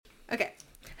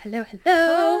Hello.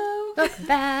 Hello. Welcome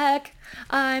back.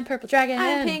 I'm Purple Dragon.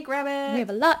 I'm Pink Rabbit. We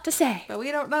have a lot to say. But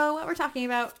we don't know what we're talking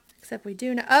about. Except we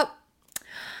do know. Oh,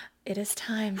 it is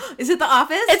time. Is it The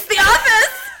Office? It's The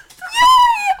Office!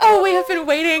 Yay! Oh, we have been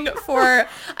waiting for,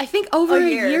 I think, over a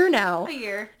year now. A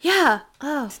year. Yeah.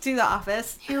 Oh, To do The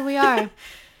Office. here we are.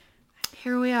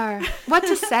 Here we are. What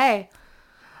to say?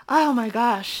 Oh my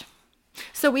gosh.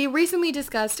 So we recently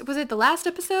discussed, was it the last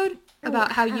episode?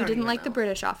 About how you didn't like the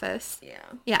British Office. Yeah.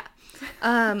 Yeah.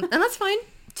 And that's fine.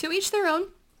 To each their own.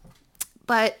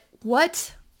 But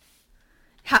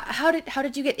how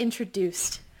did you get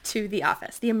introduced to The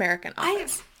Office, the American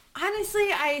Office?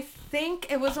 I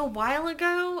think it was a while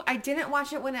ago. I didn't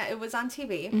watch it when it was on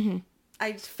TV. Mm-hmm.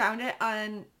 I found it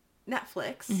on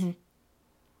Netflix. Mm-hmm.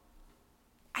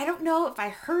 I don't know if I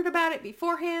heard about it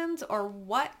beforehand or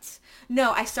what.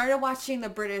 No, I started watching the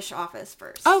British Office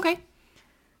first. Oh, okay.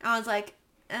 I was like,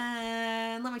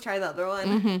 let me try the other one.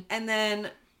 Mm-hmm. And then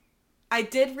I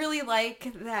did really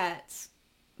like that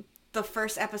the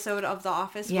first episode of The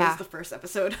Office was the first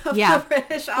episode of the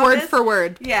British Office. Word for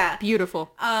word. Yeah.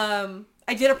 Beautiful. I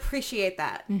did appreciate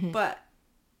that. Mm-hmm. But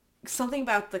something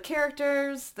about the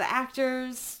characters, the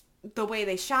actors, the way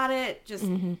they shot it, just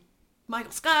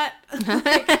Michael Scott.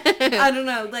 I don't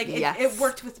know. It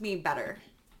worked with me better.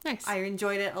 Nice. I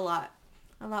enjoyed it a lot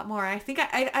more. I think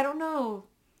I don't know.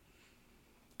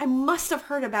 I must have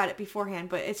heard about it beforehand,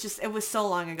 but it was so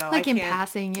long ago. Like in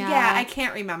passing, yeah. Yeah, I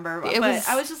can't remember.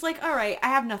 I was just like, all right, I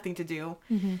have nothing to do.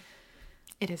 Mm-hmm.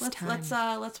 It is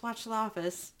time. Let's watch The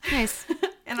Office. Nice.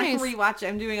 And nice. I can rewatch it.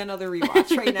 I'm doing another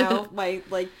rewatch right now. My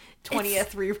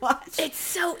 20th rewatch. It's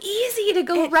so easy to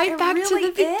go right back to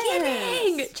the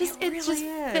beginning.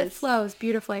 It flows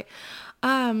beautifully.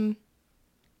 I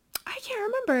can't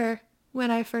remember when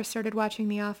I first started watching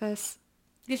The Office.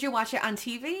 Did you watch it on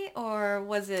TV or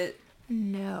was it?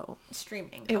 No.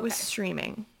 Streaming. It was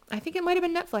streaming. I think it might have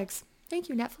been Netflix. Thank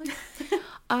you, Netflix.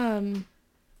 I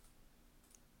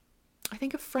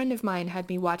think a friend of mine had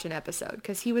me watch an episode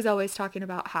because he was always talking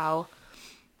about how,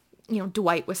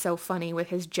 Dwight was so funny with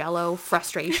his Jell-O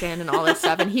frustration and all this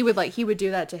stuff. And he would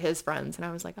do that to his friends. And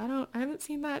I was like, I haven't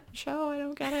seen that show. I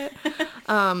don't get it.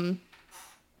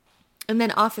 And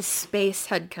then Office Space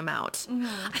had come out. Mm.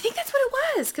 I think that's what it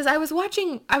was because I was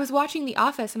watching The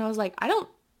Office and I was like, I don't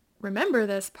remember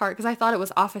this part because I thought it was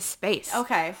Office Space.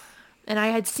 Okay. And I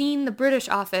had seen the British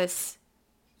Office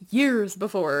years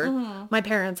before. Mm. My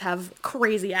parents have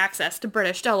crazy access to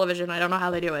British television. I don't know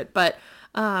how they do it, but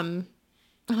and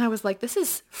I was like, this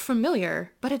is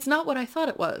familiar, but it's not what I thought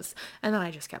it was. And then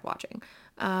I just kept watching.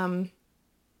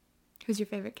 Who's your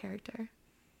favorite character?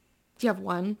 Do you have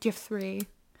one? Do you have three?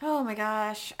 Oh my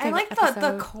gosh. I like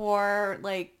the core,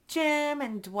 Jim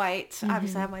and Dwight. Mm-hmm.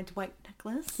 Obviously I have my Dwight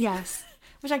necklace. Yes.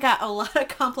 Which I got a lot of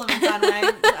compliments on when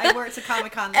I wore it to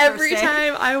Comic-Con the Every first day.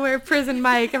 time I wear Prison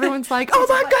Mike, everyone's like, oh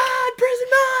my God, Prison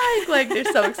Mike!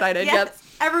 They're so excited. Yes. Yep.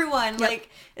 Everyone. Yep.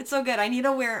 It's so good. I need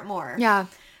to wear it more. Yeah.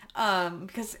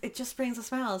 Because it just brings a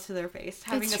smile to their face.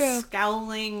 Having a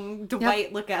scowling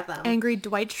Dwight look at them. Angry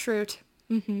Dwight Schrute.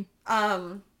 Mm-hmm.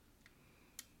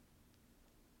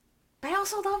 But I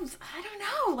also love, I don't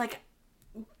know,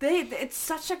 it's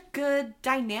such a good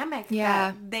dynamic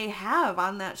that they have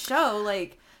on that show,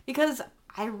 because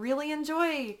I really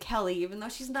enjoy Kelly, even though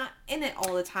she's not in it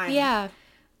all the time. Yeah.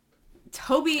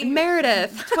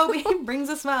 Meredith. Toby brings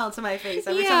a smile to my face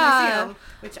every time I see him,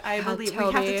 which I believe we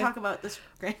have to talk about this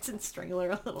Scranton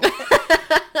Strangler a little bit.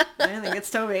 I think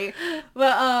it's Toby.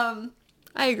 But,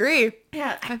 I agree.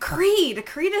 Yeah, Creed is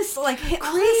Creed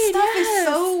all this stuff is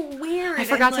so weird. I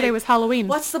forgot today was Halloween.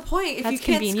 What's the point if That's you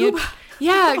can't convenient. scuba?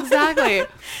 Yeah, exactly.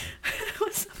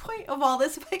 What's the point of all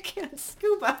this if I can't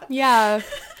scuba? Yeah.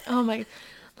 Oh my.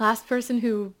 Last person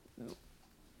who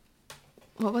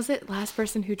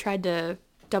tried to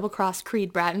double cross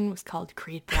Creed Bratton was called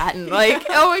Creed Bratton.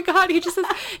 Oh my God, he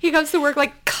comes to work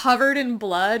covered in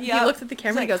blood. Yep. He looks at the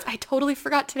camera and he goes, I totally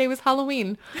forgot today was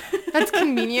Halloween. That's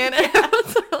convenient. And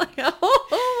everyone's like,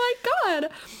 oh my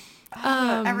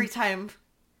God. Every time.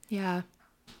 Yeah.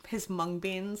 His mung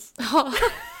beans.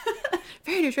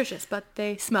 Very nutritious, but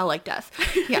they smell like death.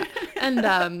 Yeah.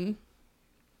 And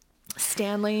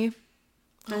Stanley.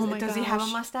 Does he have a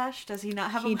mustache? Does he not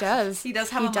have a mustache? Does. He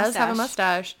does have a mustache. He does have a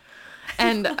mustache.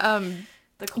 And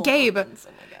Gabe. Ones.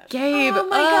 Oh my gosh. Gabe. Oh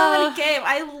my God, Gabe.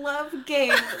 I love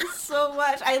Gabe so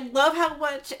much. I love how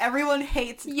much everyone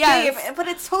hates Gabe, but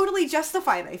it's totally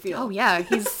justified, I feel. Oh yeah,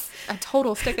 he's a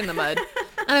total stick in the mud.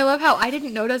 And I love how I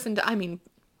didn't notice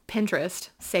Pinterest,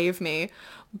 save me.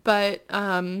 But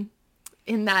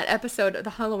in that episode,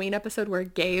 the Halloween episode where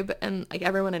Gabe and like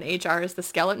everyone in HR is the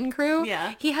skeleton crew.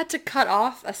 Yeah. He had to cut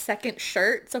off a second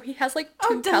shirt, so he has like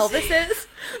two does he? pelvises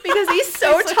because he's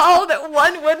so tall that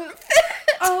one wouldn't fit.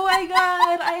 Oh my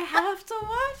god, I have to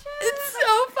watch it. It's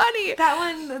so funny.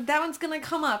 That one's gonna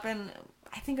come up in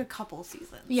I think a couple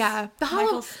seasons. Yeah, the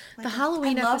Halloween episodes. The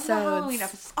Halloween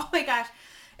episodes. Oh my gosh.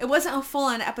 It wasn't a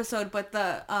full-on episode, but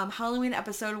the Halloween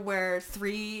episode where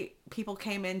 3 people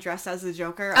came in dressed as the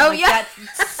Joker. I'm like,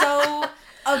 that's so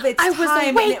of its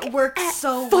time, and it worked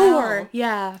so 4. well.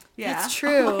 Yeah, it's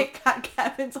true. Oh my god,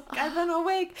 Kevin's like, I've been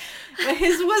awake. But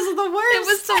his was the worst. It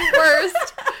was the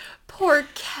worst. Poor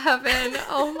Kevin.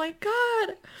 Oh my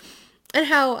god. And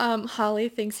how Holly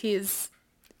thinks he's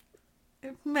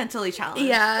mentally challenged.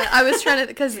 Yeah, I was trying to,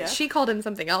 because she called him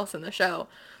something else in the show.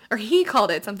 Or he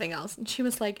called it something else. And she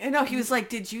was like... No, he was like,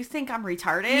 did you think I'm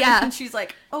retarded? Yeah. And she's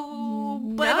like, oh,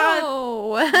 but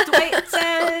no. Dwight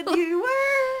said you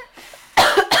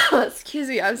were. Excuse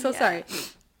me, I'm so sorry.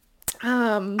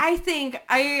 I think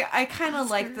I kind of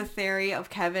like the theory of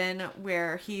Kevin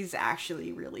where he's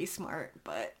actually really smart,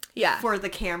 but for the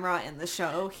camera and the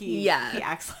show, he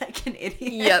acts like an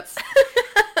idiot. Yep.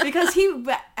 Because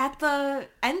at the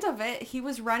end of it, he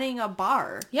was running a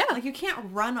bar. Yeah. Like, you can't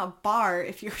run a bar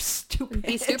if you're stupid.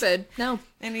 Be stupid. No.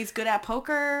 And he's good at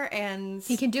poker, and...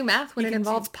 He can do math when it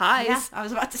involves pies. Yeah, I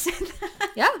was about to say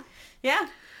that. Yeah. Yeah.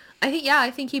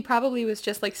 I think he probably was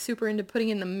just, like, super into putting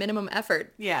in the minimum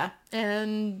effort. Yeah.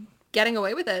 And getting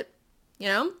away with it. You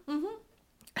know? Mm-hmm.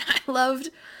 I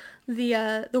loved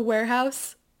the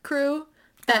warehouse crew.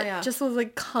 That just was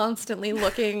like constantly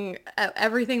looking at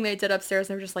everything they did upstairs.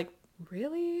 And they were just like,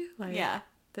 really? Like,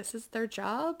 this is their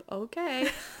job? Okay.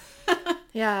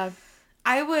 Yeah.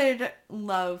 I would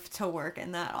love to work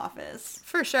in that office.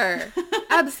 For sure.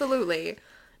 Absolutely.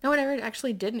 No one ever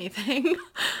actually did anything.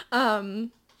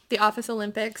 The Office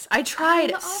Olympics. I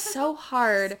tried so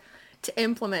hard to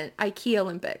implement IKEA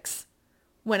Olympics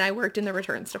when I worked in the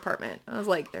returns department. I was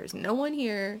like, there's no one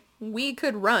here. We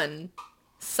could run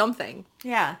something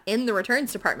in the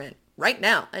returns department right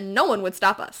now and no one would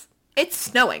stop us. It's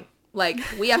snowing. Like,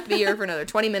 we have to be here for another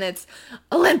 20 minutes.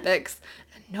 Olympics.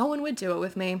 And no one would do it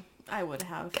with me. I would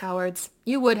have. Cowards.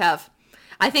 You would have.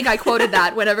 I think I quoted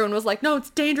that when everyone was like, no, it's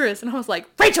dangerous. And I was like,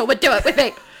 Rachel would do it with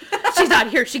me. She's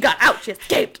not here. She got out. She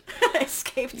escaped.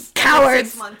 Escaped.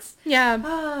 Cowards. 6 months.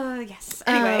 Yeah. Yes.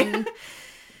 Anyway.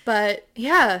 But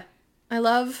yeah,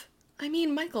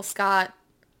 Michael Scott.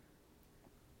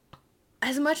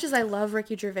 As much as I love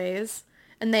Ricky Gervais,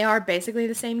 and they are basically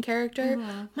the same character,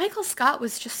 Michael Scott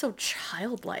was just so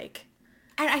childlike.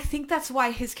 And I think that's why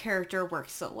his character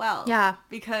works so well. Yeah.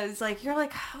 Because, like, you're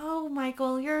like, oh,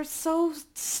 Michael, you're so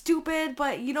stupid,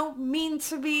 but you don't mean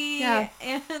to be. Yeah.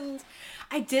 And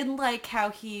I did like how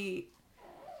he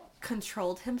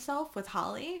controlled himself with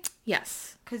Holly.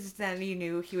 Yes. Because then you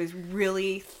knew he was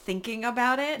really thinking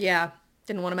about it. Yeah.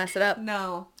 Didn't want to mess it up.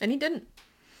 No. And he didn't.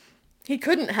 He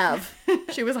couldn't have.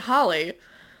 She was Holly.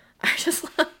 I just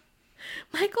love...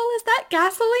 Michael, is that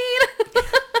gasoline?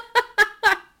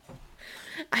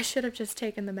 I should have just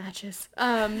taken the matches.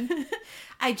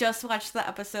 I just watched the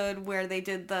episode where they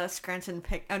did the Scranton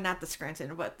not the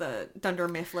Scranton, but the Dunder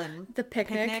Mifflin. The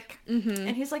picnic. Mm-hmm.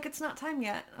 And he's like, it's not time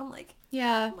yet. I'm like,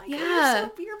 yeah. Michael,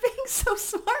 you're being so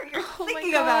smart. You're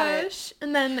thinking about it.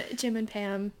 And then Jim and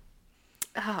Pam.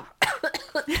 Oh.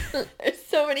 There's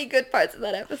so many good parts of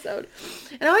that episode.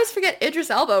 And I always forget Idris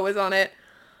Elba was on it.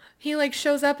 He like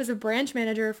shows up as a branch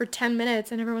manager for 10 minutes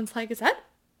and everyone's like, is that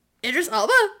Idris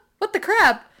Elba? What the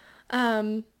crap?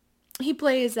 He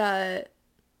plays, what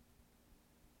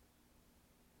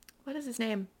is his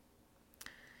name?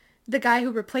 The guy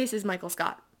who replaces Michael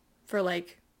Scott for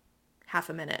like half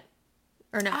a minute.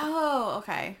 Or no. Oh,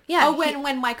 okay. Yeah. Oh,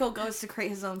 when Michael goes to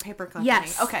create his own paper company.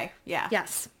 Yes. Okay, yeah.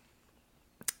 Yes.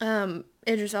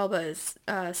 Idris Elba is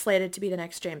slated to be the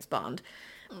next James Bond.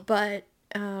 But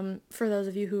for those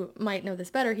of you who might know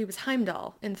this better, he was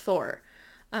Heimdall in Thor.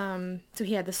 So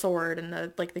he had the sword and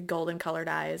the golden colored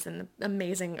eyes and the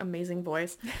amazing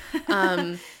voice.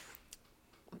 But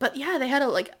yeah, they had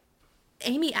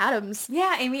Amy Adams.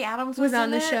 Yeah, Amy Adams was on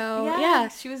the it. show. Yeah.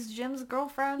 She was Jim's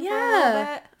girlfriend for a little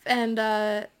bit.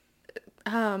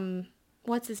 And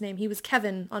what's his name? He was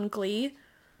Kevin on Glee.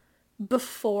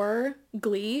 Before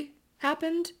Glee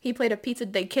happened, he played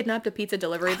they kidnapped a pizza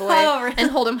delivery boy and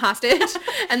hold him hostage.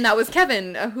 And that was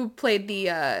Kevin, who played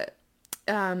the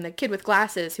kid with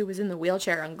glasses who was in the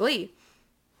wheelchair on Glee.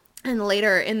 And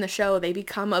later in the show, they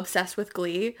become obsessed with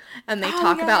Glee, and they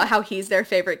talk about how he's their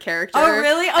favorite character. Oh,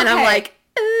 really? Okay. And I'm like,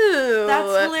 ooh.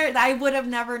 That's hilarious. I would have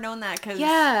never known that because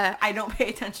I don't pay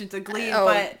attention to Glee,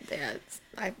 but... Yeah, it's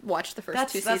I watched the first two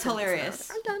seasons. That's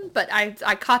hilarious. I'm done. But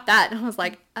I caught that and I was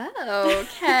like, oh,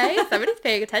 okay. Somebody's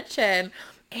paying attention.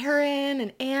 Aaron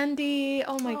and Andy.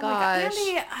 Oh my gosh.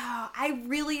 Andy, I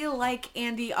really like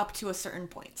Andy up to a certain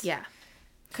point. Yeah.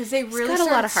 Because they really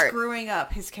started screwing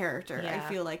up his character, I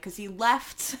feel like. Because he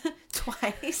left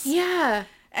twice. Yeah.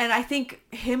 And I think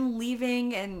him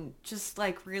leaving and just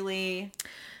like really...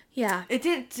 Yeah. It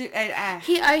didn't do...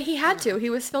 he had to. He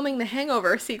was filming the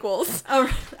Hangover sequels. Is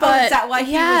that why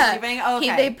he was leaving? Oh,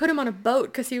 okay. They put him on a boat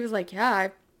because he was like, yeah,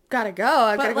 I gotta go.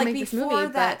 I gotta go make this movie. But like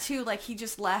before that too, like he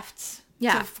just left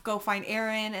to go find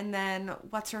Aaron, and then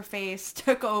what's-her-face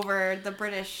took over the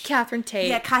British... Catherine Tate.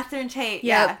 Yeah, Catherine Tate.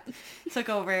 Yep. Yeah. Took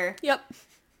over. Yep.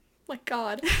 My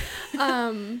God. But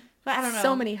I don't know.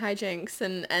 So many hijinks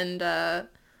and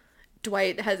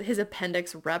Dwight has his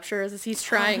appendix ruptures as he's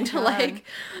trying to like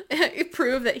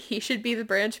prove that he should be the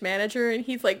branch manager, and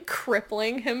he's like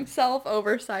crippling himself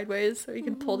over sideways so he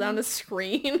can pull down the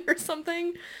screen or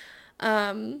something.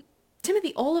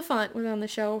 Timothy Olyphant was on the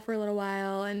show for a little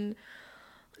while, and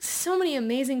so many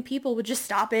amazing people would just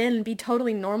stop in and be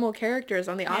totally normal characters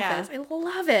on The Office. I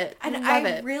love it.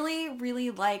 I really, really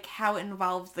like how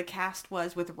involved the cast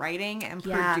was with writing and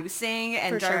producing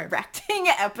and directing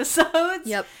episodes.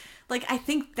 Yep. Like, I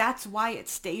think that's why it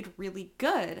stayed really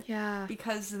good. Yeah.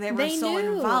 Because they were so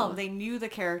involved. They knew the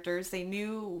characters. They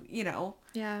knew, you know.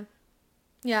 Yeah.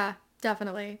 Yeah,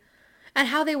 definitely. And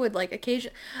how they would, like,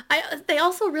 they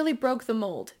also really broke the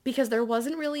mold because there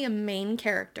wasn't really a main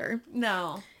character.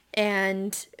 No.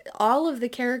 And all of the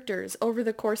characters over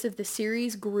the course of the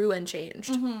series grew and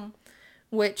changed. Mm-hmm.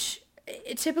 Which...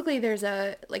 typically there's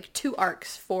two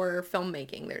arcs for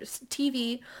filmmaking. There's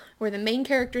TV, where the main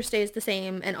character stays the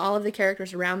same and all of the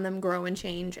characters around them grow and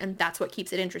change, and that's what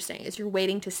keeps it interesting, is you're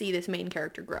waiting to see this main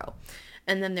character grow.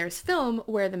 And then there's film,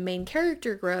 where the main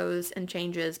character grows and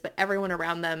changes, but everyone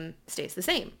around them stays the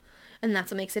same. And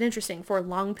that's what makes it interesting for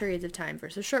long periods of time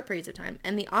versus short periods of time.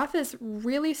 And The Office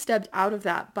really stepped out of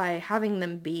that by having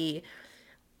them be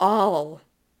all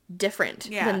different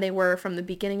than they were from the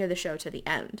beginning of the show to the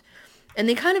end. And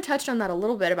they kind of touched on that a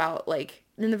little bit about, like,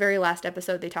 in the very last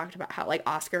episode, they talked about how, like,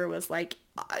 Oscar was like,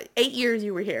 8 years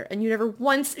you were here, and you never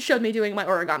once showed me doing my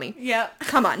origami. Yep.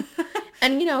 Come on.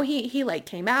 And, you know, he like,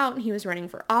 came out, and he was running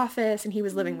for office, and he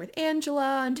was living with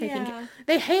Angela, and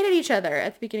they hated each other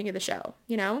at the beginning of the show,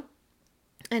 you know?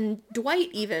 And Dwight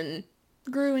even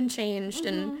grew and changed,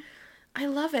 and I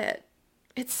love it.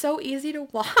 It's so easy to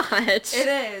watch. It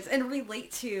is, and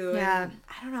relate to. Yeah. And,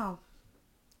 I don't know.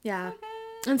 Yeah. Okay.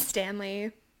 And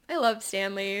Stanley. I love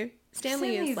Stanley.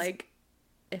 Stanley is like,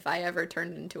 if I ever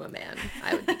turned into a man,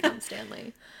 I would become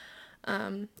Stanley.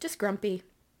 Just grumpy.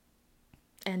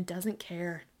 And doesn't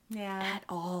care. Yeah. At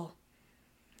all.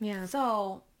 Yeah.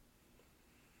 So,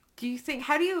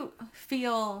 how do you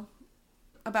feel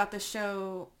about the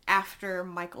show after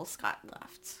Michael Scott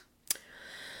left?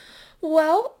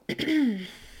 Well,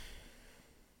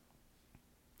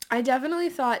 I definitely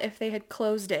thought if they had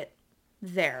closed it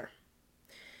there,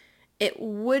 it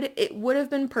would have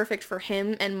been perfect for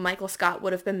him, and Michael Scott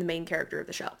would have been the main character of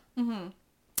the show. Mm-hmm.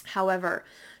 However,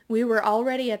 we were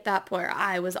already at that point,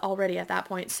 I was already at that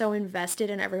point so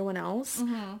invested in everyone else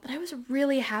that I was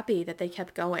really happy that they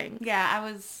kept going. Yeah, I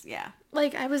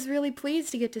was really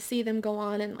pleased to get to see them go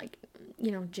on and, like,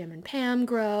 you know, Jim and Pam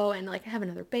grow and, like, have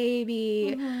another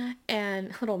baby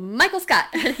and little Michael Scott.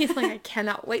 And he's like, I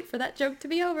cannot wait for that joke to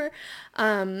be over.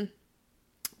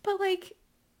 But, like,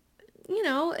 you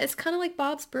know, it's kind of like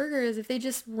Bob's Burgers. If they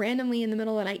just randomly in the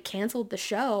middle of the night canceled the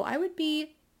show, I would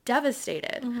be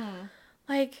devastated.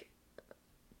 Like,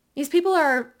 these people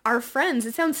are our friends.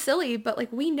 It sounds silly, but,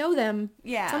 like, we know them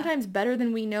sometimes better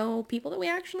than we know people that we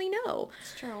actually know.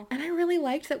 It's true. And I really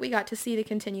liked that we got to see the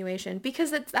continuation,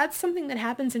 because that's something that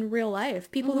happens in real life.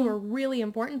 People who are really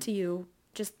important to you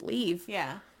just leave.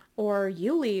 Yeah. Or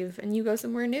you leave and you go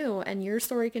somewhere new and your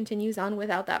story continues on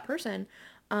without that person.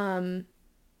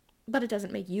 But it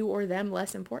doesn't make you or them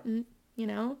less important, you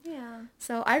know? Yeah.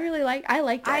 So I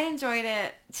liked it. I enjoyed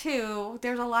it too.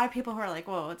 There's a lot of people who are like,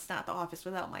 whoa, it's not The Office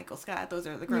without Michael Scott. Those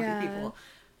are the grumpy people.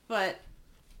 But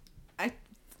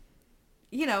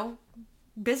you know,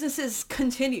 businesses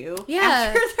continue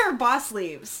after their boss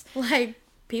leaves. Like,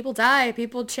 people die,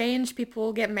 people change,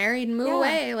 people get married and move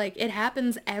away. Like, it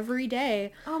happens every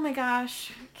day. Oh my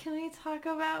gosh. Can we talk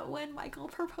about when Michael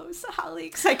proposed to Holly?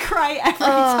 Because I cry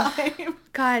every time.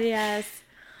 God, yes.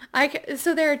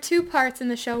 So there are two parts in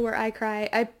the show where I cry.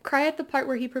 I cry at the part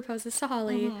where he proposes to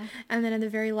Holly, and then in the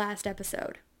very last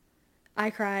episode, I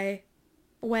cry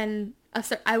when...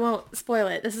 I won't spoil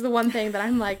it. This is the one thing that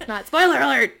I'm like, not spoiler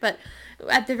alert, but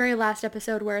at the very last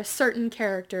episode where a certain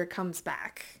character comes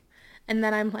back. And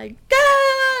then I'm like,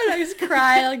 ah! And I just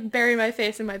cry, like bury my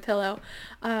face in my pillow.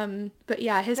 But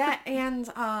yeah, that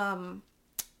and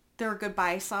their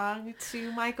goodbye song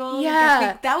to Michael.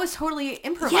 Yeah. That was totally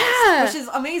improvised, which is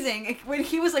amazing. When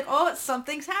he was like, oh,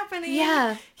 something's happening.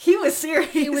 Yeah. He was serious.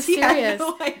 He was He serious. had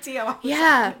no idea what was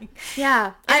happening.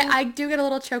 Yeah. I do get a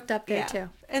little choked up there too.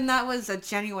 And that was a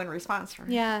genuine response from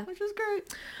him. Yeah. Which was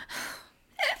great.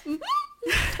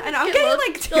 And I'm getting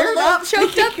like teared up,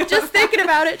 choked up just thinking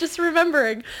about it, just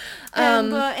remembering.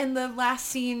 And in the last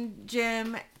scene,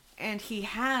 Jim and he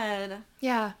had...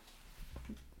 Yeah.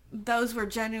 Those were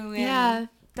genuine. Yeah.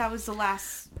 That was the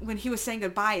last, when he was saying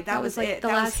goodbye, that was like it. The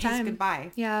that last was time. His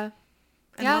goodbye. Yeah.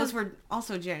 And those were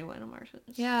also genuine emotions.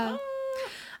 Yeah.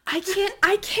 I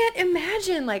can't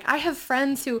imagine. Like, I have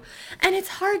friends who, and it's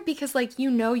hard because, like, you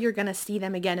know you're going to see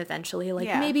them again eventually. Like,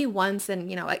 maybe once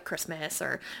and, at Christmas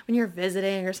or when you're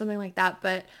visiting or something like that.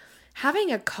 But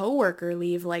having a coworker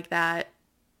leave like that,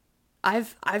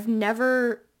 I've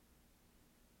never...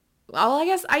 Well, I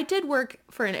guess I did work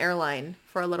for an airline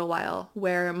for a little while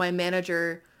where my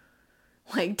manager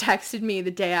like texted me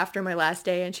the day after my last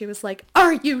day and she was like,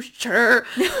 are you sure?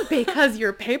 Because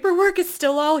your paperwork is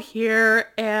still all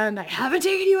here and I haven't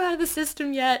taken you out of the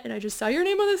system yet and I just saw your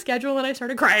name on the schedule and I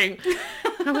started crying.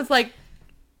 And I was like,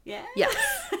 yes,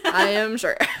 I am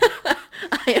sure.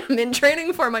 I am in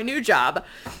training for my new job.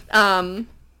 I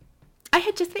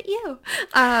had just met you.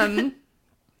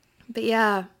 But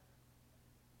yeah.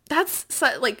 That's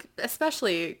like,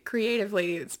 especially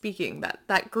creatively speaking,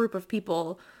 that group of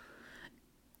people,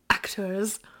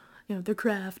 actors, the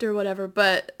craft or whatever,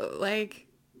 but like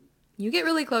you get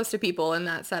really close to people in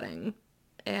that setting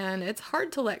and it's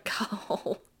hard to let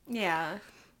go. Yeah.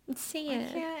 See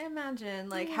it. I can't imagine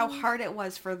like how hard it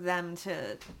was for them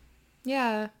to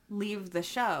leave the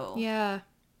show. Yeah.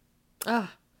 Ugh.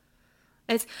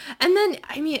 And then,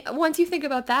 I mean, once you think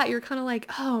about that, you're kind of like,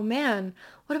 oh man,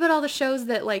 what about all the shows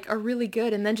that like are really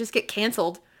good and then just get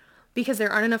canceled because there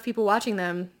aren't enough people watching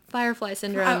them? Firefly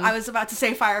Syndrome. I was about to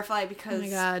say Firefly because... Oh my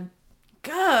God.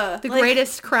 Gah. The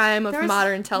greatest crime of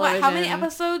modern television. How many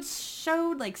episodes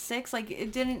showed? Like 6? Like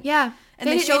it didn't... Yeah. And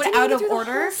they showed out of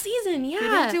order. The whole season, yeah. They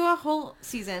didn't do a whole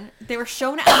season. They were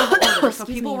shown out of order, so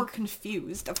people were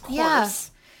confused, of course. Yeah.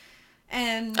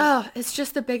 And... Oh, it's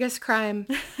just the biggest crime.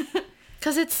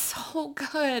 Because it's so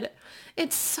good.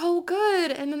 It's so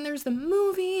good. And then there's the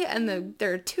movie, and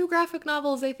there are 2 graphic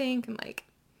novels, I think. And, like,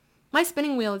 my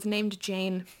spinning wheel is named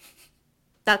Jane.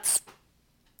 That's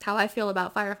how I feel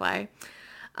about Firefly.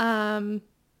 Yeah.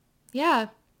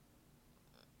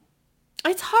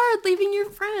 It's hard leaving your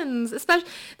friends. Especially,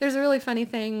 there's a really funny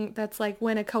thing that's, like,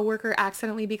 when a coworker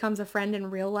accidentally becomes a friend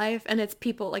in real life, and it's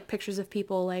people, like, pictures of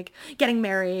people, like, getting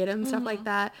married and stuff like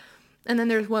that. And then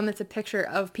there's one that's a picture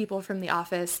of people from the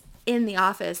office in the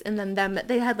office. And then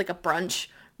they had like a brunch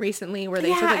recently where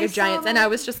they took like a giant, and I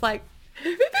was just like,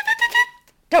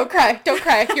 don't cry.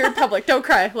 You're in public. Don't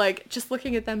cry. Like just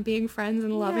looking at them being friends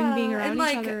and loving being around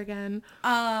each other again.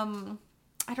 I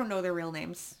don't know their real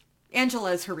names.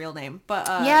 Angela is her real name, but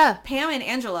Pam and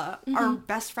Angela are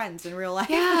best friends in real life,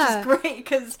 which is great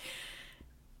because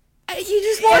you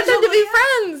just want them to be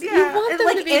friends. Yeah. You want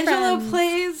them to be Angela friends.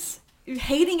 Plays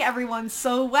hating everyone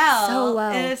so well.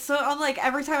 And it's so, I'm like,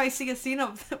 every time I see a scene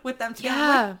with them together,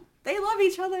 I'm like, they love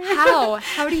each other.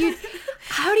 How do you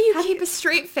keep a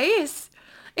straight face?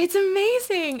 It's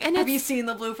amazing. And have you seen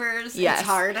the bloopers? Yes, it's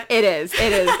hard. It is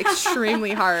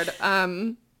extremely hard.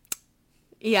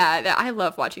 Yeah, I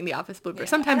love watching The Office bloopers.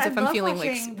 Sometimes if I'm feeling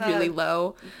like really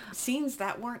low. Scenes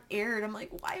that weren't aired, I'm like,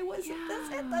 why wasn't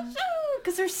this in the show?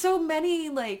 Because there's so many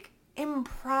like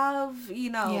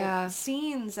improv,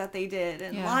 scenes that they did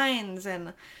and lines,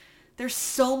 and there's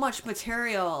so much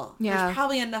material. There's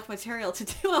probably enough material to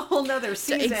do a whole nother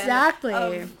season of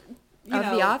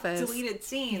The Office deleted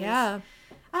scenes. Yeah.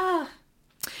 Now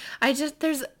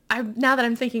that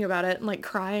I'm thinking about it and like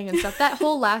crying and stuff, that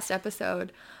whole last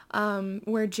episode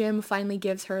where Jim finally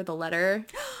gives her the letter.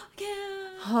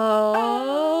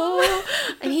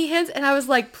 And he hands, and I was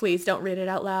like, please don't read it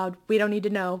out loud. We don't need to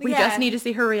know. We just need to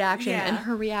see her reaction. And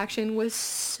her reaction was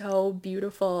so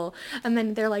beautiful. And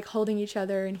then they're like holding each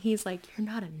other and he's like, you're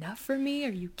not enough for me.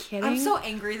 Are you kidding? I'm so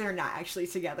angry they're not actually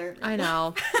together. I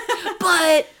know.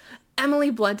 But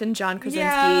Emily Blunt and John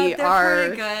Krasinski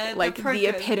are like the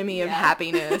epitome of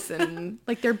happiness, and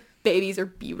like their babies are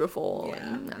beautiful.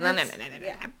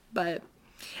 But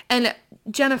and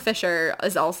Jenna Fisher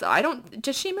is also,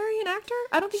 did she marry an actor?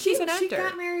 I don't think she's an actor. She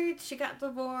got married. She got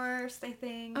divorced, I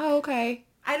think. Oh, okay.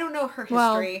 I don't know her history.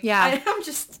 Well, yeah.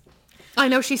 I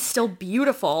know she's still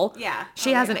beautiful. Yeah.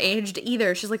 She hasn't aged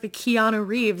either. She's like the Keanu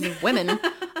Reeves of women.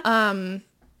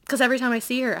 Because every time I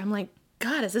see her, I'm like,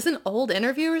 God, is this an old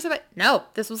interview or something? No,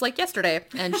 this was like yesterday.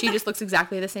 And she just looks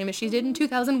exactly the same as she did in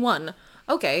 2001.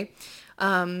 Okay.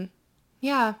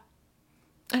 Yeah.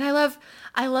 And I love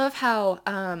how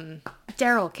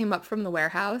Daryl came up from the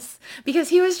warehouse because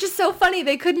he was just so funny.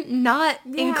 They couldn't not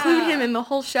include him in the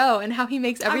whole show, and how he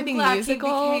makes everything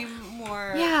musical. He became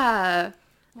more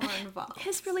involved.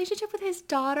 His relationship with his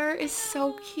daughter is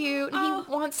so cute, and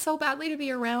he wants so badly to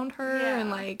be around her, and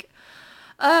like,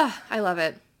 I love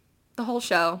it. The whole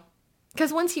show.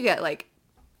 Because once you get like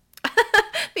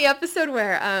the episode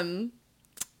where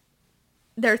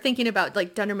they're thinking about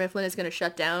like Dunder Mifflin is going to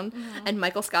shut down, and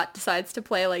Michael Scott decides to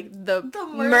play like the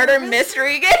murder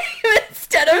mystery game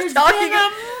instead of talking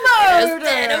about murder.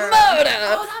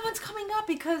 Oh, that one's coming up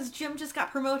because Jim just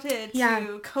got promoted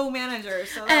to co-manager,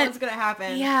 so that one's going to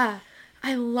happen. Yeah.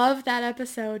 I love that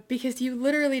episode because you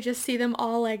literally just see them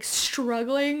all like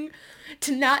struggling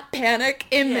to not panic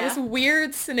in this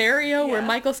weird scenario where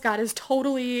Michael Scott is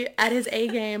totally at his A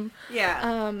game.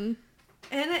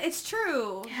 And it's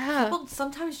true. Yeah. People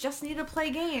sometimes just need to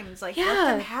play games. Like, let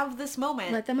them have this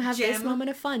moment. Let them have this moment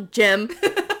of fun. Jim.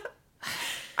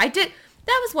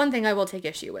 That was one thing I will take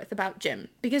issue with about Jim.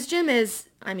 Because Jim is,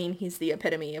 I mean, he's the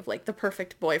epitome of like the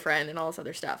perfect boyfriend and all this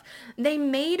other stuff. They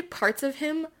made parts of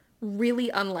him really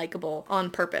unlikable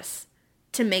on purpose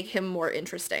to make him more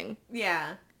interesting.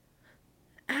 Yeah.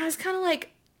 And I was kind of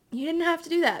like, you didn't have to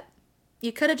do that.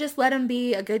 You could have just let him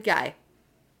be a good guy.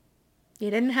 You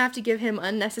didn't have to give him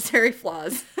unnecessary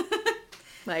flaws.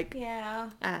 Like,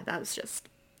 that was just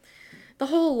the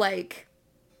whole, like,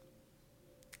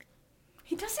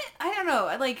 he doesn't, I don't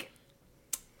know, like,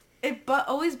 it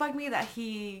always bugged me that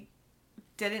he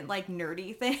didn't like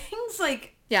nerdy things.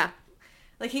 Like,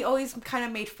 like he always kind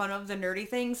of made fun of the nerdy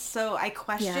things. So I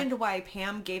questioned why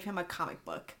Pam gave him a comic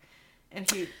book and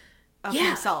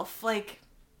himself. Like,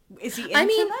 is he into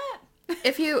that?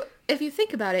 If you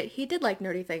think about it, he did like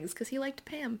nerdy things because he liked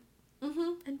Pam.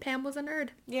 Mm-hmm. And Pam was a nerd.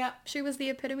 Yeah. She was the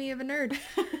epitome of a nerd.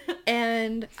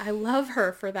 And I love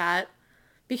her for that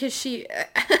because she,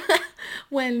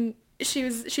 when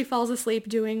she falls asleep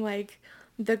doing like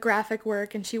the graphic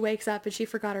work and she wakes up and she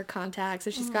forgot her contacts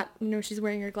and she's got, she's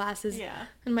wearing her glasses. Yeah.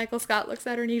 And Michael Scott looks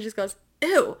at her and he just goes,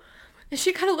 ew. And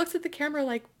she kind of looks at the camera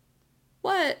like,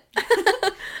 what?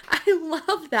 I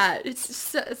love that. It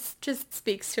just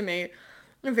speaks to me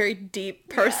on a very deep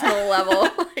personal level.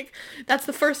 Like, that's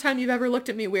the first time you've ever looked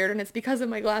at me weird, and it's because of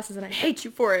my glasses, and I hate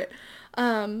you for it.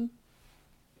 Yeah,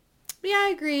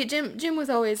 I agree. Jim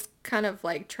was always kind of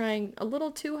like trying a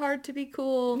little too hard to be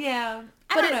cool. Yeah.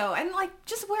 I don't know. And like,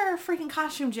 just wear a freaking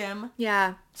costume, Jim.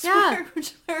 Yeah.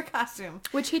 Just wear a costume.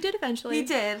 Which he did eventually. He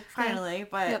did, finally,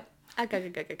 but... Yep. I do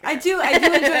enjoy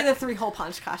the 3-hole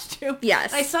punch costume.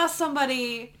 Yes. I saw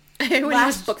somebody when he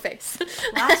was Bookface.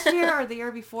 last year or the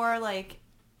year before, like,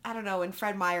 I don't know, in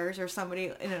Fred Meyer's or somebody,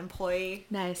 an employee.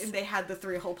 Nice. And they had the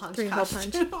 3-hole punch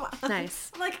costume.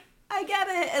 Nice. I'm like, I get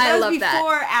it. And I that was love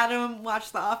before that. Adam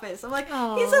watched The Office. I'm like, he's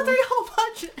a 3-hole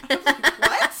punch. I was like,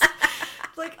 what?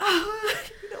 Like, oh,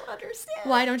 you don't understand.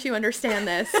 Why don't you understand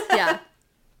this? Yeah.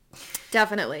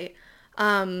 Definitely.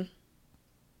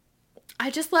 I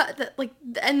just love that, like,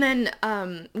 and then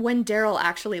when Daryl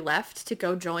actually left to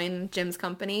go join Jim's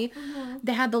company,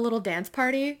 they had the little dance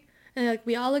party, and like,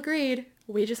 we all agreed,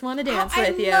 we just want to dance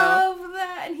with you. I love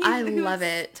that. And I love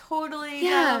it. Totally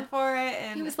down for it.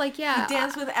 And he was like, he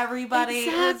danced with everybody.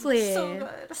 Exactly. It was so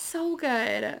good. So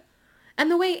good.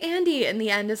 And the way Andy in the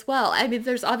end as well. I mean,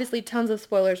 there's obviously tons of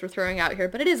spoilers we're throwing out here,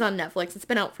 but it is on Netflix. It's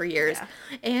been out for years.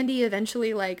 Yeah. Andy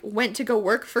eventually, like, went to go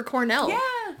work for Cornell. Yeah.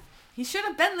 He should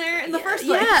have been there in the first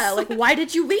place. Yeah, like, why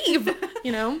did you leave?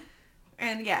 You know?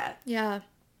 And yeah.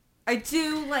 I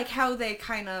do like how they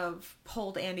kind of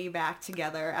pulled Andy back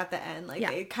together at the end. Like,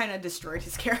 they kind of destroyed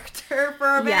his character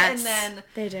for a bit, and then...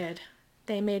 they did.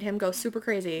 They made him go super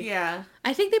crazy. Yeah.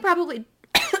 I think they probably...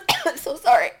 so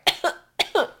sorry.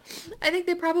 I think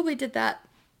they probably did that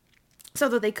so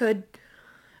that they could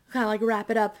kind of, like,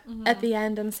 wrap it up at the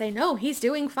end and say, no, he's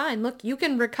doing fine. Look, you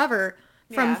can recover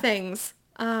from things.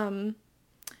 It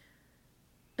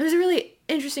was a really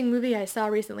interesting movie I saw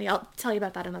recently. I'll tell you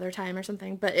about that another time or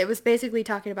something. But it was basically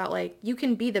talking about, like, you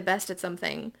can be the best at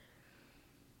something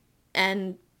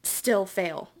and still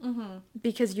fail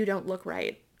because you don't look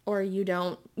right or you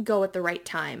don't go at the right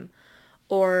time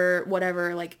or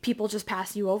whatever. Like, people just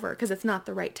pass you over because it's not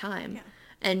the right time. Yeah.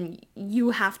 And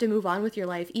you have to move on with your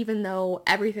life even though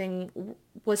everything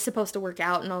was supposed to work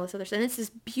out and all this other stuff. And it's this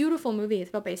beautiful movie. It's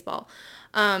about baseball.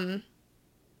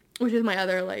 Which is my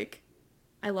other, like,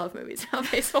 I love movies about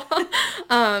baseball.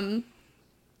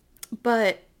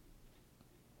 But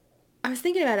I was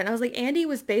thinking about it, and I was like, Andy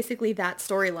was basically that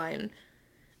storyline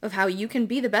of how you can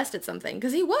be the best at something.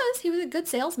 Because he was a good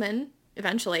salesman,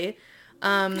 eventually.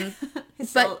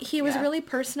 But he was really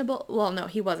personable. Well, no,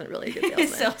 he wasn't really a good salesman.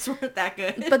 His sales weren't that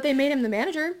good. But they made him the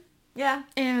manager. Yeah.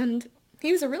 And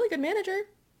he was a really good manager.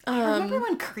 Remember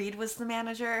when Creed was the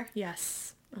manager?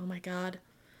 Yes. Oh my God.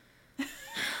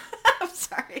 I'm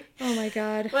sorry. Oh my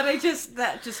God. But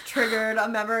that just triggered a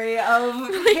memory of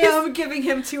him giving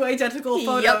him 2 identical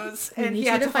photos. Yep. And he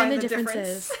had to find the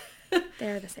differences.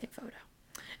 They're the same photo.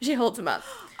 She holds them up.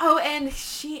 Oh, and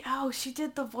she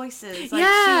did the voices. Like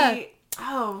yeah.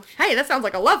 Hey, that sounds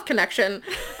like a love connection.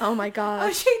 Oh my God.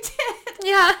 Oh, she did.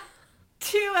 Yeah.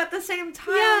 2 at the same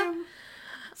time. Yeah.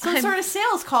 Some sort of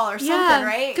sales call or something,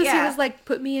 right? Because he was like,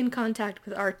 put me in contact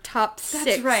with our top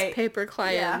 6 paper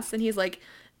clients. Yeah. And he's like,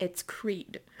 it's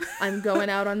Creed. I'm going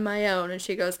out on my own. And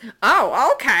she goes,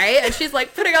 oh, okay. And she's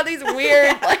like putting on these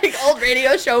weird, like, old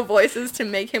radio show voices to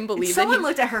make him believe Someone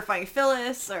looked at her funny,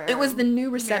 Phyllis, or... It was the new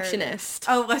receptionist.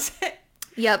 Oh, was it?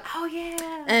 Yep. Oh,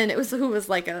 yeah. And it was who was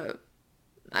like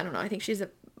I don't know, I think she's a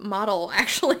model,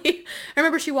 actually. I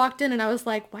remember she walked in and I was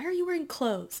like, why are you wearing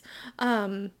clothes?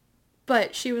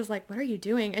 But she was like, what are you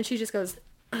doing? And she just goes,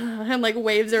 and like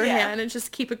waves her hand and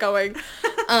just keep it going.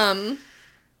 Oh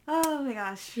my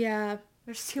gosh. Yeah.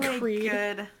 There's too many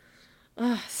good.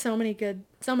 So many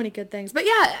good things. But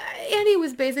yeah, Andy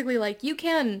was basically like, you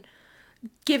can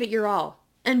give it your all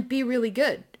and be really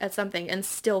good at something and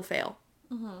still fail.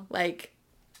 Mm-hmm. Like,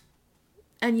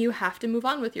 and you have to move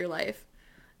on with your life.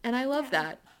 And I love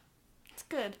that. It's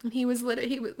good. And he was like,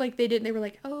 they were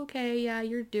like, oh, okay, yeah,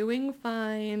 you're doing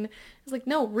fine. I was like,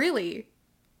 no, really,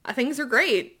 things are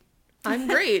great. I'm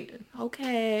great.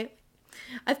 Okay.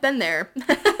 I've been there.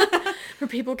 Where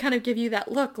people kind of give you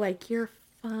that look like, you're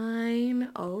fine.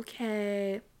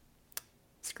 Okay.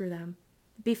 Screw them.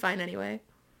 Be fine anyway.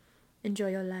 Enjoy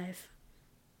your life.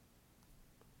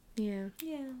 Yeah.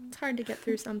 Yeah. It's hard to get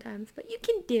through sometimes, but you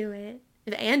can do it.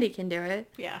 If Andy can do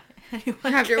it. Yeah.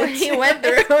 After what he went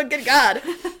through. Good God.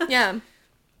 Yeah.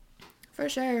 For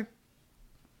sure.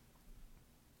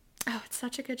 Oh, it's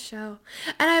such a good show.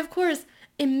 And I, of course,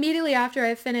 immediately after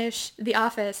I finish The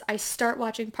Office, I start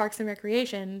watching Parks and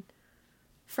Recreation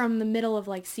from the middle of,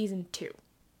 like, season 2.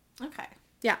 Okay.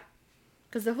 Yeah.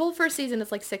 Because the whole first season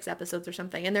is, like, 6 episodes or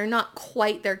something, and they're not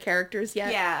quite their characters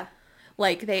yet. Yeah.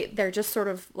 Like, they're just sort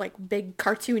of, like, big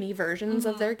cartoony versions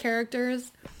of their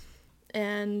characters.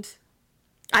 And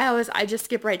I just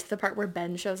skip right to the part where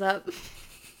Ben shows up.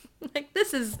 Like,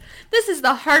 this is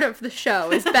the heart of the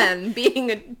show, is Ben being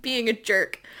a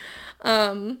jerk.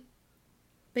 But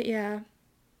yeah.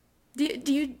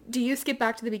 Do you skip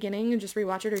back to the beginning and just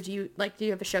rewatch it, or do you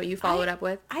have a show you follow it up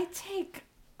with? I take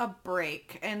a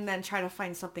break and then try to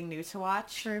find something new to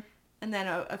watch. Sure. And then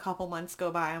a couple months go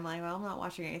by, I'm like, well, I'm not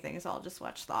watching anything, so I'll just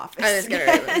watch The Office. I just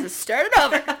gotta start it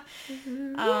over.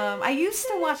 I used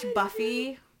to watch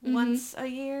Buffy once a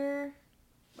year,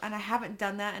 and I haven't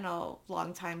done that in a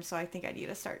long time, so I think I need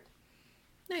to start.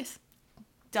 Nice.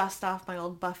 Dust off my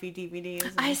old Buffy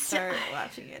DVDs and start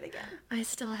watching it again. I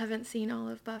still haven't seen all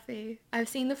of Buffy. I've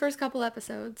seen the first couple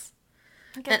episodes.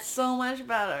 It gets so much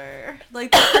better.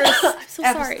 Like, the first I'm so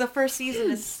sorry. The first season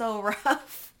is so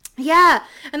rough. Yeah,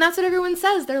 and that's what everyone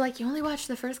says. They're like, you only watched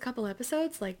the first couple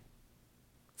episodes? Like,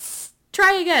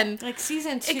 try again. Like,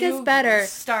 season 2 it gets better. Really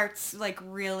starts.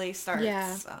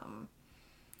 Yeah.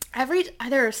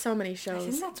 There are so many shows. I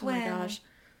think that's my gosh.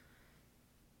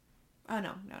 Oh,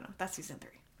 no. That's season 3.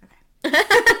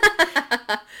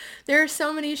 Okay. There are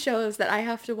so many shows that I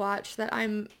have to watch that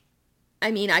I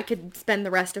could spend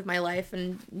the rest of my life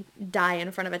and die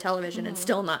in front of a television and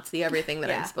still not see everything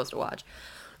that I'm supposed to watch.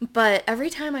 But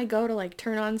every time I go to, like,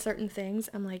 turn on certain things,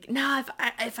 I'm like, nah,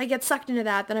 if I get sucked into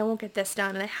that, then I won't get this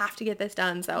done, and I have to get this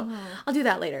done, so I'll do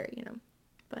that later,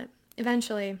 But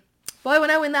eventually, boy,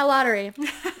 when I win that lottery,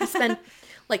 I spend,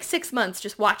 like, 6 months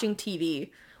just watching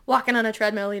TV, walking on a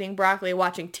treadmill, eating broccoli,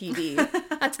 watching TV.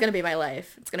 That's going to be my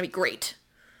life. It's going to be great.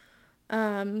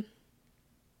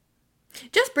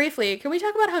 Just briefly, can we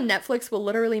talk about how Netflix will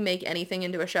literally make anything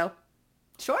into a show?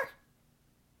 Sure.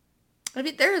 I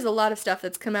mean, there is a lot of stuff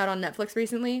that's come out on Netflix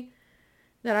recently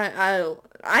that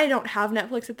I don't have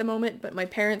Netflix at the moment, but my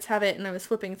parents have it, and I was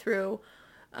flipping through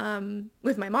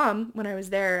with my mom when I was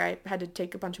there. I had to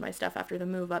take a bunch of my stuff after the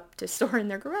move up to store in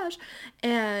their garage,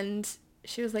 and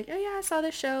she was like, oh yeah, I saw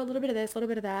this show, a little bit of this, a little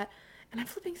bit of that, and I'm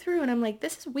flipping through, and I'm like,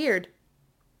 this is weird.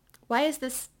 Why was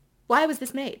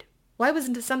this made? Why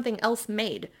wasn't something else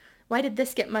made? Why did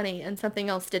this get money and something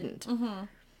else didn't? Mm-hmm.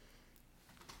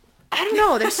 I don't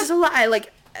know. There's just a lot. I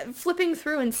like flipping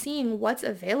through and seeing what's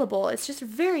available. It's just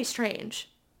very strange.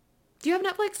 Do you have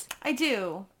Netflix? I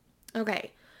do.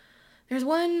 Okay. There's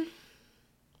one.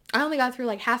 I only got through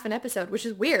like half an episode, which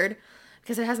is weird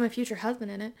because it has my future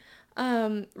husband in it.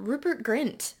 Rupert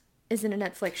Grint is in a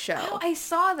Netflix show. Oh, I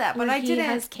saw that, but I didn't.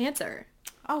 He has cancer.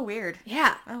 Oh, weird.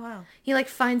 Yeah. Oh, wow. He like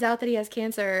finds out that he has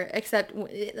cancer, except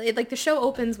like the show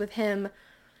opens with him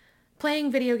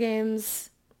playing video games,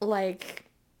 like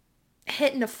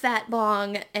hitting a fat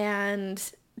bong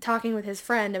and talking with his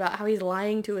friend about how he's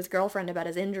lying to his girlfriend about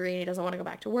his injury and he doesn't want to go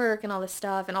back to work and all this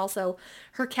stuff. And also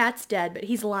her cat's dead, but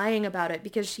he's lying about it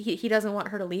because he doesn't want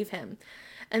her to leave him.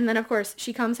 And then of course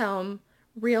she comes home,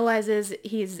 realizes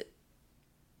he's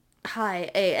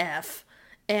high AF,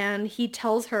 and he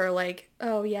tells her like,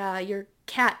 oh yeah, your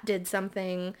cat did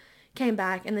something, came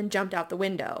back and then jumped out the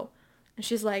window. And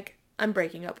she's like, I'm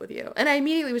breaking up with you. And I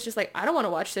immediately was just like, I don't want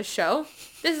to watch this show.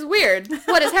 This is weird.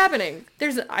 What is happening?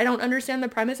 I don't understand the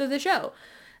premise of the show.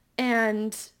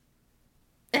 And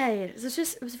hey, it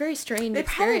was a very strange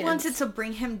experience. Probably wanted to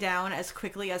bring him down as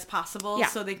quickly as possible. Yeah.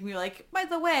 So they can be like, by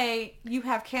the way, you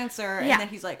have cancer. And then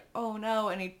he's like, oh no.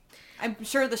 And I'm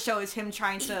sure the show is him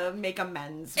trying to make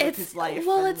amends with his life.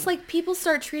 Well, it's like people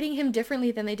start treating him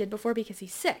differently than they did before because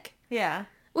he's sick. Yeah.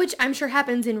 Which I'm sure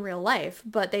happens in real life,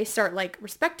 but they start, like,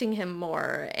 respecting him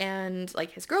more, and,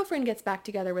 like, his girlfriend gets back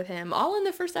together with him, all in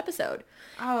the first episode.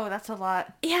 Oh, that's a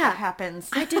lot. Yeah. That happens.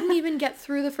 I didn't even get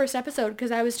through the first episode,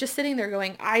 because I was just sitting there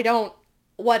going,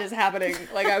 what is happening?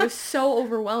 Like, I was so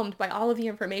overwhelmed by all of the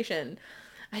information.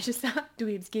 I just thought,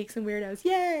 dweebs, geeks, and weirdos,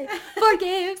 yay! Board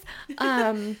games!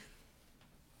 But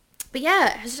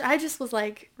yeah, I just was,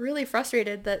 like, really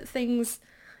frustrated that things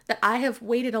that I have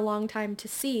waited a long time to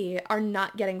see are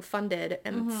not getting funded,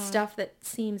 and stuff that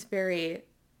seems very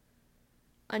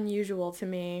unusual to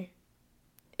me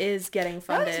is getting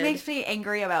funded. That always makes me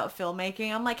angry about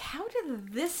filmmaking. I'm like, how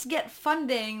did this get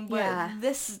funding, but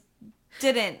this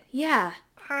didn't? Yeah.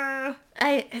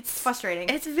 It's frustrating.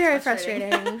 It's very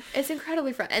frustrating. It's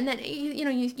incredibly frustrating. And then,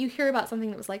 you hear about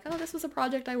something that was like, oh, this was a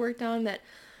project I worked on that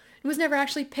it was never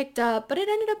actually picked up, but it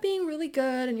ended up being really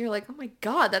good. And you're like, oh my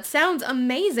God, that sounds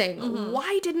amazing. Mm-hmm.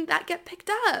 Why didn't that get picked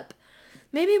up?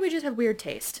 Maybe we just have weird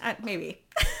taste. Maybe.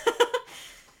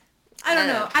 I don't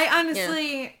know. I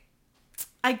honestly,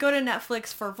 I go to Netflix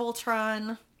for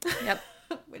Voltron. Yep.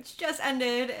 Which just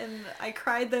ended, and I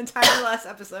cried the entire last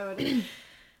episode.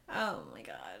 Oh my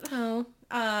God. Oh.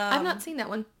 I've not seen that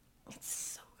one. It's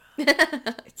so good.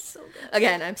 It's so good.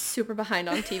 Again, I'm super behind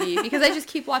on TV because I just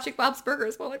keep watching Bob's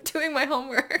Burgers while I'm doing my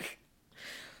homework.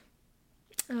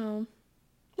 Oh.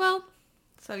 Well.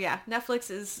 So yeah, Netflix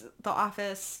is The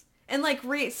Office. And like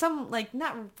some like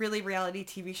not really reality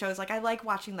TV shows. Like I like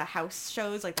watching the house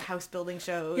shows, like the house building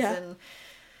shows. Yeah. And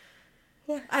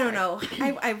I don't know.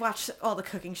 I watch all the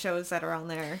cooking shows that are on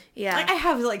there. Yeah. Like I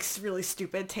have like really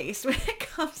stupid taste when it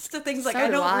comes to things like I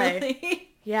don't really.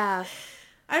 Yeah.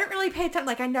 I don't really pay attention.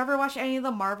 Like I never watch any of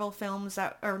the Marvel films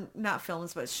or not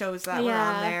films, but shows that were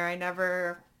on there. I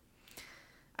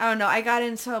don't know. I got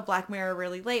into Black Mirror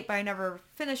really late, but I never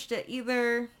finished it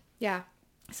either. Yeah.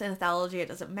 It's an anthology. It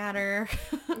doesn't matter.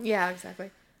 Yeah,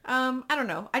 exactly. I don't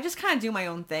know. I just kind of do my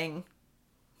own thing.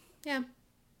 Yeah.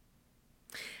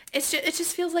 It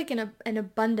just feels like an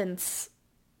abundance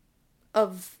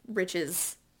of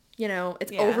riches. You know,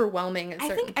 it's overwhelming at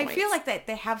certain points. I feel like that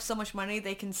they have so much money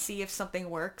they can see if something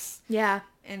works. Yeah.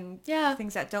 And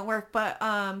things that don't work. But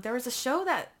there was a show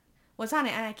that was on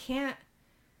it, and I can't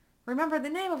remember the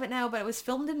name of it now, but it was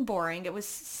filmed in Boring. It was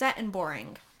set in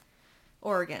Boring,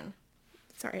 Oregon.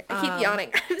 Sorry, I keep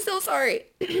yawning. I'm so sorry.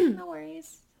 No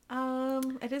worries.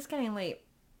 It is getting late.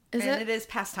 Is it? It is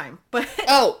past time. But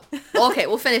okay,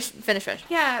 we'll finish.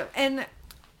 Yeah, and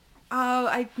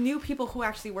I knew people who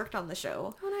actually worked on the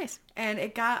show. Oh, nice. And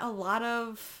it got a lot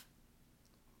of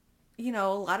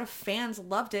fans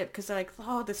loved it because they're like,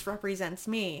 oh, this represents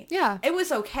me. Yeah. It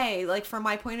was okay. Like, from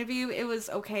my point of view, it was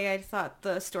okay. I thought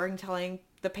the storytelling,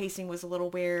 the pacing was a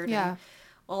little weird. Yeah. And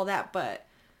all that, but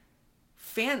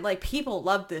people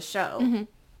loved this show. Mm-hmm.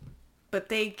 But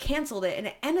they canceled it, and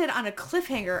it ended on a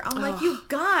cliffhanger. I'm like, you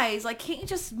guys, like, can't you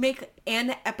just make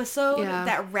an episode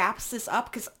that wraps this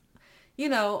up? Because,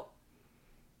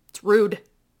 it's rude.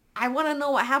 I want to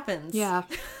know what happens. Yeah.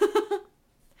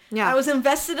 Yeah. I was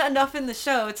invested enough in the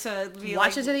show to be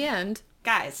watch it to the end.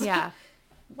 Guys. Yeah.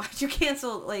 Why'd you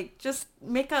cancel? Like, just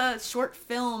make a short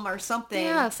film or something.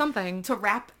 Yeah, something. To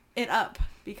wrap it up.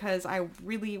 Because I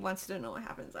really want to know what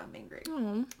happens. I'm angry.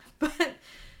 But,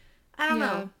 I don't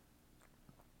know.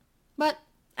 But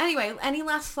anyway, any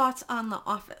last thoughts on The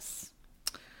Office?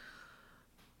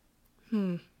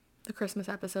 The Christmas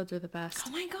episodes are the best.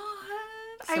 Oh my god.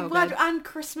 So I watched good. on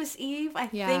Christmas Eve. I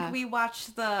think we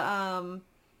watched the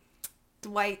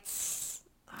Dwight's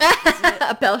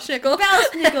Belschnickel.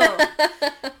 Belschnickel.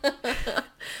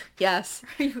 Yes.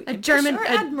 A German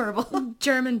admirable.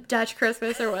 German Dutch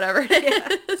Christmas or whatever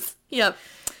it is. Yep.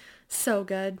 So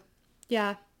good.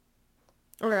 Yeah.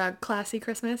 Or a classy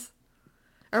Christmas.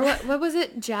 Or what was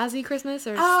it? Jazzy Christmas?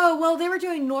 Or Oh, well, they were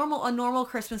doing a normal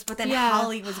Christmas, but then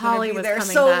Holly was going to be there.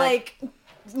 coming So, back. like,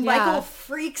 Michael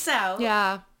freaks out.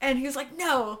 Yeah. And he was like,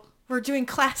 no, we're doing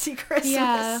classy Christmas.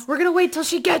 Yeah. We're going to wait till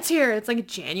she gets here. It's like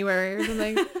January or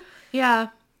something. Yeah.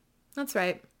 That's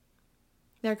right.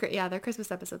 Their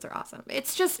Christmas episodes are awesome.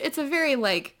 It's a very,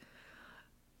 like,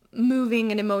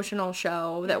 moving and emotional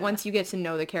show that once you get to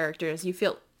know the characters, you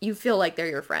feel like they're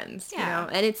your friends, you know?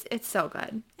 And it's so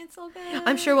good. It's so good.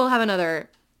 I'm sure we'll have another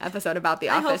episode about The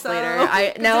Office hope so. later.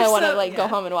 I want to go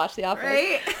home and watch The Office.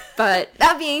 Right? But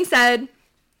that being said,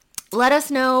 let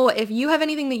us know if you have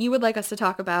anything that you would like us to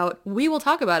talk about. We will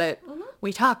talk about it. Mm-hmm.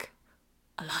 We talk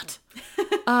a lot.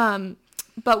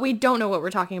 But we don't know what we're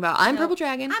talking about. I'm Purple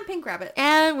Dragon. I'm Pink Rabbit.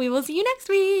 And we will see you next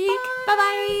week.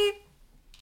 Bye-bye.